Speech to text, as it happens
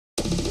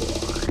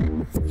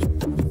Hey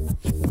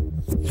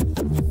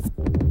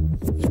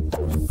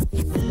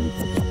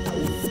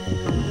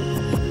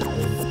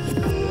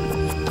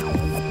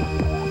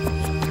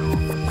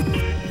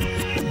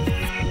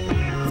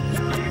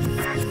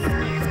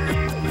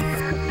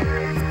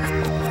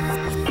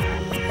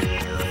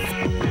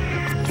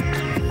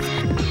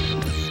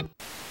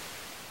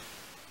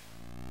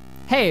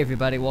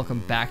everybody, welcome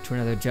back to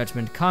another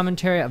Judgment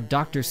commentary of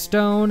Dr.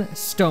 Stone,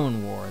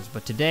 Stone Wars.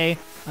 But today,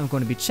 I'm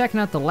going to be checking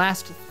out the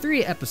last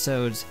 3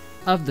 episodes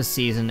of the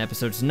season,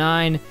 episodes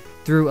 9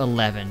 through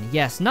 11.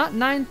 Yes, not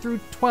 9 through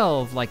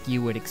 12 like you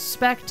would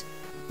expect.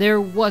 There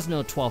was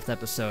no 12th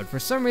episode. For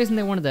some reason,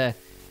 they wanted to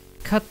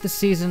cut the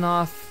season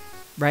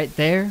off right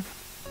there.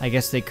 I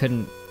guess they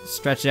couldn't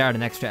stretch it out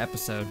an extra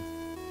episode.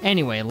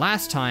 Anyway,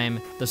 last time,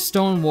 the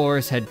Stone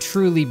Wars had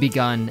truly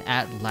begun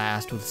at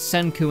last, with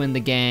Senku and the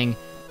gang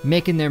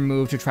making their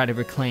move to try to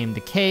reclaim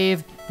the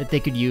cave that they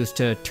could use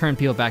to turn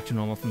people back to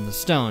normal from the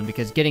stone,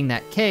 because getting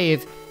that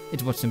cave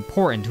is what's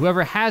important.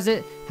 Whoever has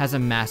it has a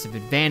massive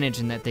advantage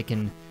in that they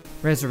can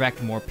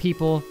resurrect more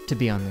people to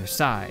be on their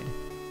side.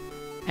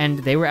 And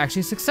they were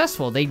actually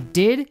successful. They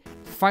did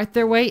fight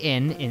their way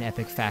in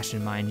epic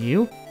fashion, mind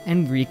you,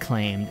 and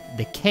reclaimed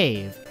the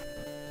cave.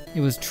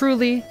 It was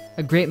truly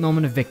a great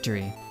moment of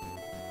victory.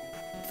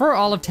 For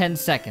all of 10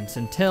 seconds,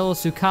 until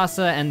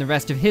Tsukasa and the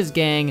rest of his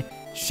gang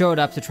showed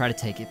up to try to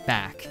take it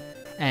back.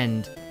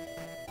 And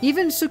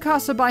even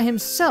Tsukasa by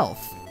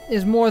himself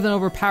is more than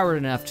overpowered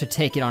enough to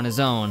take it on his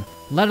own,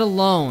 let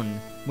alone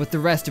with the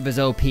rest of his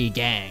OP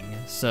gang,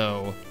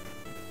 so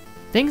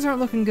things aren't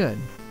looking good.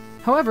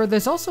 However,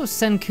 there's also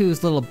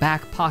Senku's little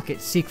back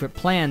pocket secret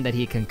plan that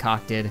he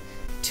concocted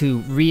to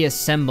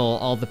reassemble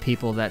all the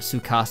people that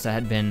Tsukasa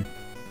had been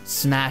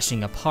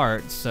smashing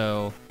apart,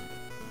 so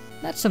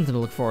that's something to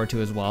look forward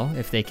to as well,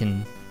 if they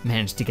can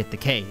manage to get the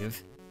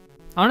cave.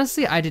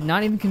 Honestly, I did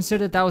not even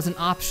consider that was an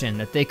option,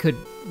 that they could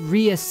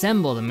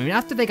reassemble them. I mean,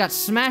 after they got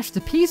smashed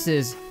to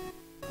pieces,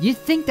 you'd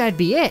think that'd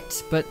be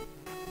it, but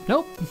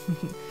nope.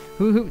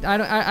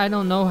 I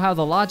don't know how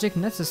the logic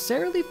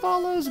necessarily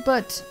follows,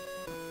 but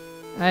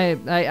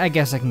I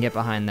guess I can get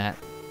behind that.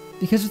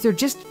 Because if they're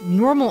just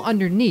normal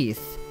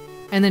underneath,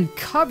 and then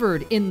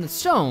covered in the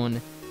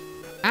stone,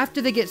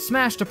 after they get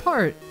smashed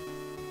apart,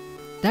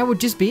 that would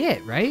just be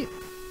it, right?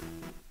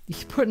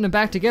 Putting them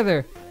back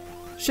together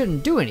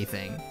shouldn't do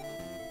anything.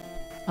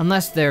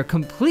 Unless they're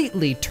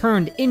completely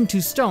turned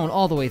into stone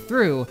all the way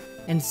through,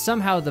 and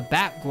somehow the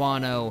bat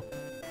guano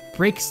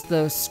breaks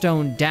the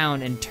stone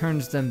down and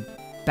turns them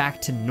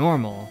back to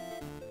normal.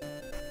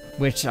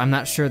 Which I'm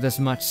not sure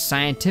there's much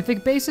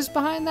scientific basis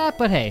behind that,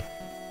 but hey,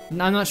 I'm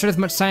not sure there's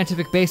much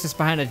scientific basis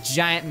behind a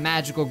giant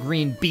magical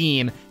green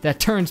beam that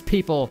turns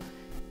people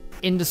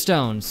into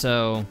stone,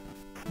 so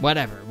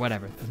whatever.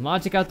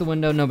 Logic out the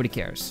window, nobody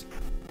cares.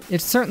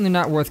 It's certainly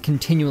not worth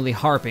continually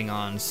harping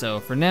on,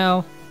 so for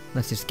now,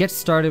 let's just get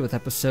started with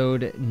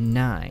episode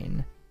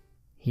 9.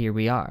 Here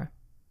we are.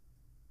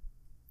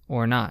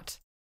 Or not.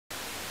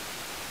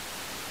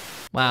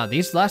 Wow,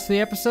 these last 3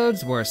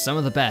 episodes were some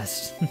of the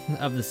best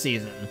of the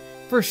season.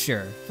 For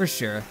sure.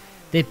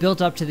 They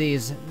built up to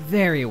these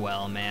very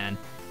well, man.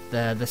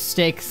 The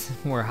stakes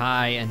were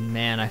high, and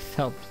man, I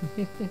felt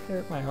it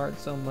hurt my heart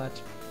so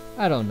much.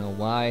 I don't know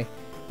why.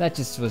 That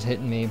just was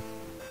hitting me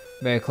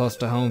very close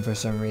to home for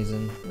some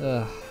reason.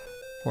 Ugh.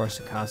 Poor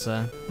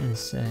Tsukasa, and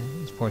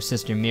his poor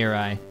sister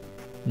Mirai.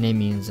 Name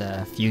means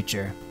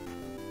future.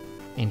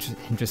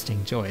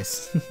 Interesting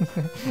choice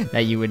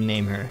that you would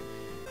name her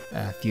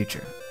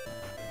Future.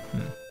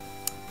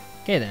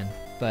 Okay then,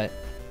 but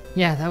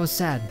yeah, that was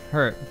sad,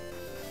 hurt.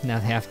 Now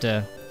they have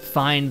to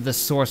find the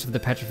source of the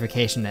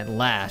petrification at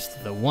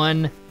last, the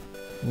one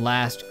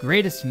last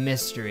greatest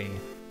mystery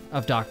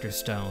of Dr.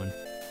 Stone.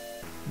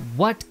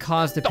 What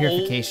caused the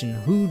purification?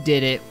 Who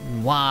did it?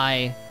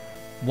 Why?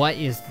 What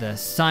is the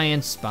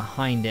science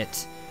behind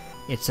it?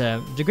 It's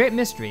a great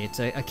mystery. It's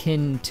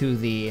akin to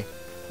the,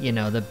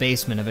 the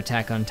basement of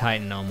Attack on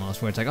Titan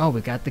almost, where it's like, oh,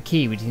 we got the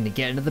key. We just need to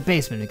get into the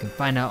basement. We can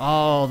find out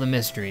all the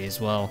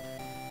mysteries. Well,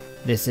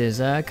 this is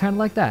kind of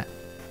like that.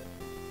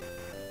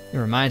 It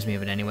reminds me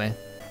of it anyway.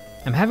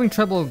 I'm having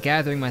trouble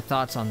gathering my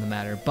thoughts on the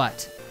matter,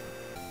 but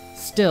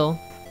still,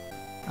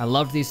 I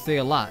loved these 3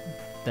 a lot.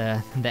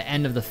 The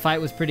end of the fight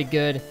was pretty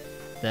good.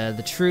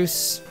 The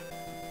truce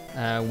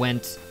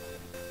went.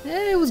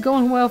 It was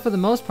going well for the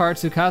most part.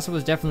 Tsukasa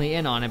was definitely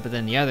in on it, but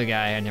then the other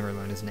guy, I never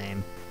learned his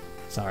name.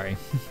 Sorry,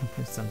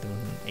 something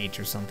with an H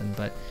or something,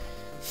 but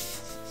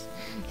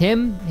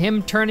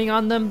him turning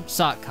on them,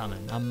 saw it coming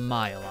a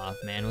mile off,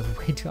 man. It was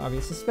way too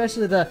obvious,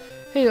 especially the,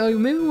 hey,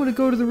 maybe we want to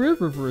go to the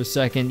river for a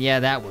second. Yeah,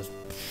 that was,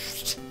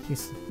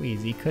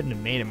 please, he couldn't have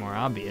made it more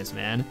obvious,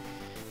 man.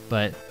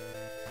 But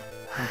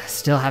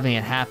still having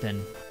it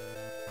happen,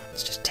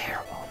 it's just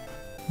terrible.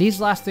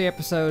 These last 3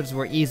 episodes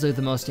were easily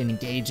the most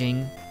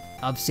engaging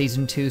of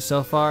season 2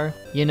 so far,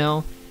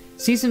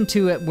 Season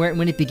 2,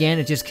 when it began,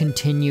 it just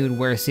continued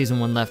where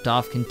season 1 left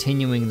off,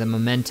 continuing the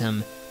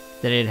momentum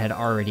that it had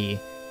already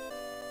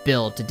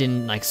built. It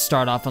didn't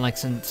start off on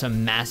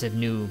some massive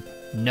new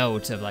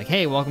note of like,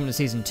 hey, welcome to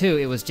season 2.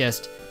 It was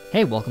just,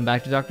 hey, welcome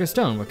back to Dr.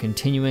 Stone. We're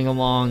continuing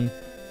along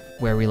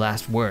where we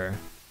last were.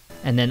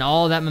 And then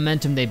all that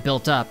momentum they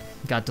built up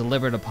got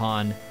delivered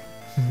upon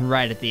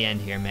right at the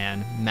end here,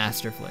 man,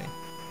 masterfully.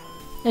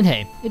 And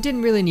hey, it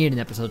didn't really need an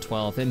episode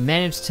 12. It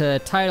managed to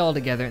tie it all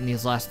together in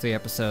these last 3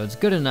 episodes,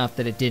 good enough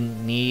that it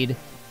didn't need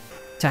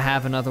to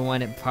have another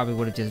one. It probably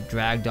would have just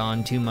dragged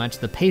on too much.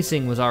 The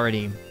pacing was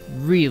already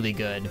really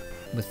good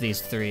with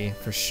these 3,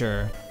 for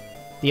sure.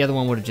 The other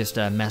one would have just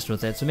messed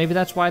with it, so maybe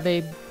that's why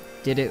they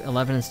did it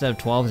 11 instead of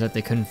 12, is that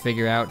they couldn't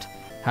figure out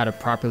how to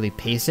properly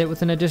pace it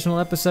with an additional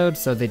episode,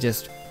 so they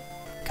just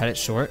cut it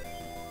short.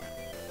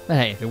 But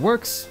hey, if it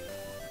works.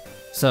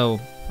 So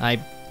I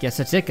guess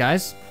that's it,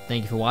 guys.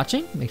 Thank you for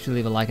watching. Make sure to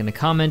leave a like and a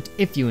comment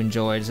if you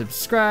enjoyed.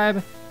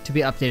 Subscribe to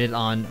be updated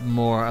on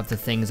more of the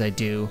things I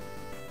do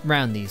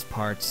around these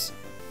parts.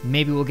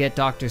 Maybe we'll get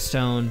Dr.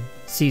 Stone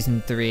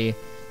Season 3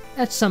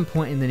 at some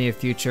point in the near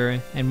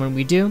future, and when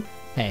we do,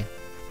 hey,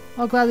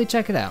 I'll gladly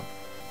check it out,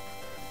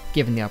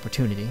 given the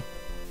opportunity.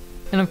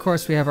 And of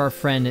course, we have our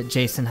friend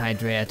Jason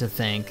Hydrea to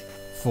thank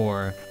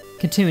for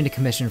continuing to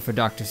commission for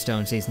Dr.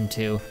 Stone Season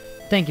 2.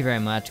 Thank you very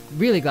much.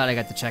 Really glad I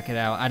got to check it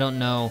out. I don't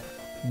know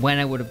when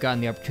I would have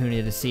gotten the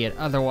opportunity to see it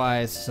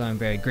otherwise, so I'm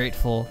very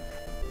grateful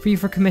for you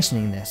for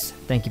commissioning this.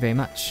 Thank you very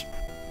much.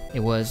 It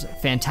was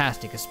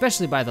fantastic,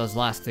 especially by those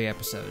last 3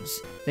 episodes.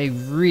 They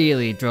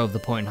really drove the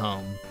point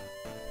home.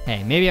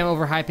 Hey, maybe I'm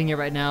overhyping it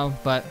right now,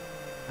 but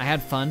I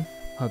had fun.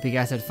 Hope you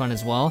guys had fun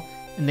as well.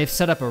 And they've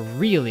set up a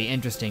really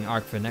interesting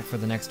arc for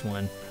the next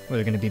one, where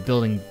they're going to be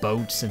building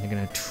boats and they're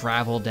going to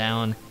travel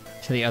down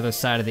to the other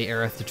side of the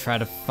earth to try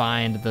to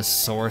find the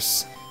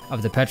source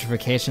of the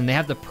petrification. They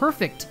have the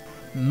perfect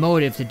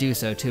motive to do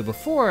so too.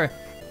 Before,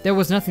 there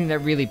was nothing that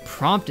really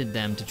prompted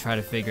them to try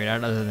to figure it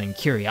out other than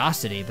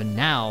curiosity, but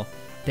now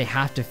they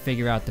have to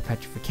figure out the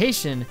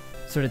petrification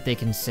so that they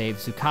can save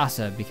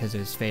Tsukasa because of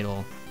his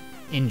fatal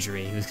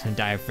injury. He was going to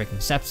die of freaking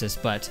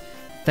sepsis, but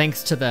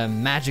thanks to the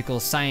magical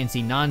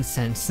sciencey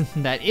nonsense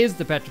that is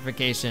the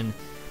petrification,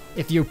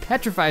 if you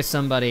petrify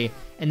somebody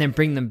and then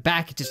bring them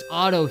back, it just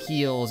auto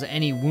heals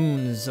any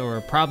wounds or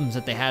problems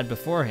that they had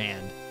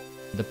beforehand.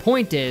 The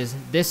point is,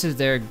 this is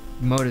their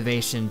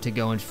motivation to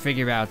go and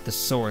figure out the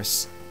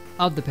source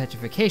of the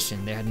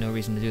petrification. They had no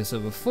reason to do so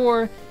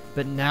before,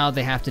 but now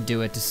they have to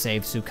do it to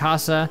save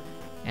Tsukasa,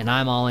 and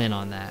I'm all in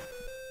on that.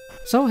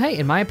 So hey,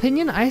 in my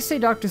opinion, I say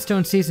Dr.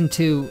 Stone Season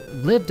 2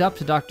 lived up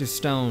to Dr.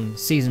 Stone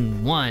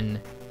Season 1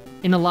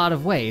 in a lot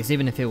of ways,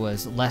 even if it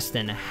was less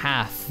than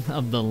half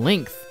of the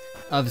length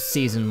of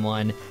Season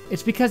 1.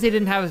 It's because they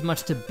didn't have as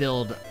much to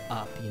build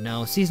up, you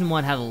know? Season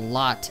 1 had a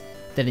lot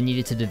that it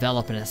needed to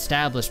develop and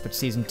establish, but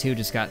Season 2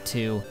 just got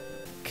to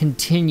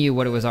continue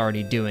what it was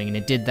already doing, and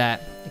it did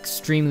that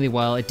extremely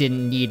well. It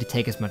didn't need to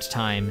take as much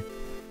time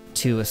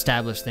to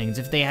establish things.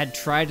 If they had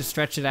tried to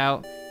stretch it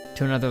out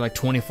to another like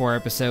 24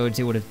 episodes,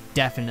 it would have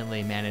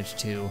definitely managed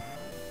to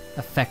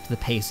affect the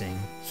pacing.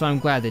 So I'm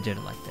glad they did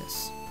it like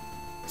this.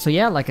 So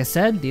yeah, like I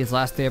said, these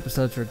last 3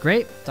 episodes were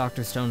great.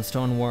 Dr. Stone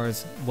Stone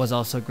Wars was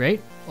also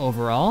great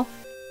overall,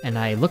 and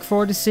I look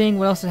forward to seeing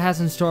what else it has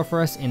in store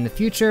for us in the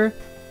future,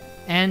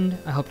 and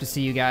I hope to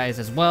see you guys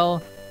as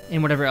well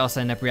in whatever else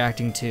I end up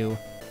reacting to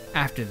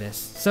after this.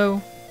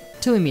 So,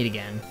 till we meet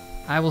again,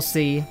 I will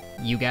see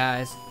you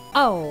guys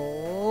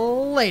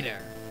later.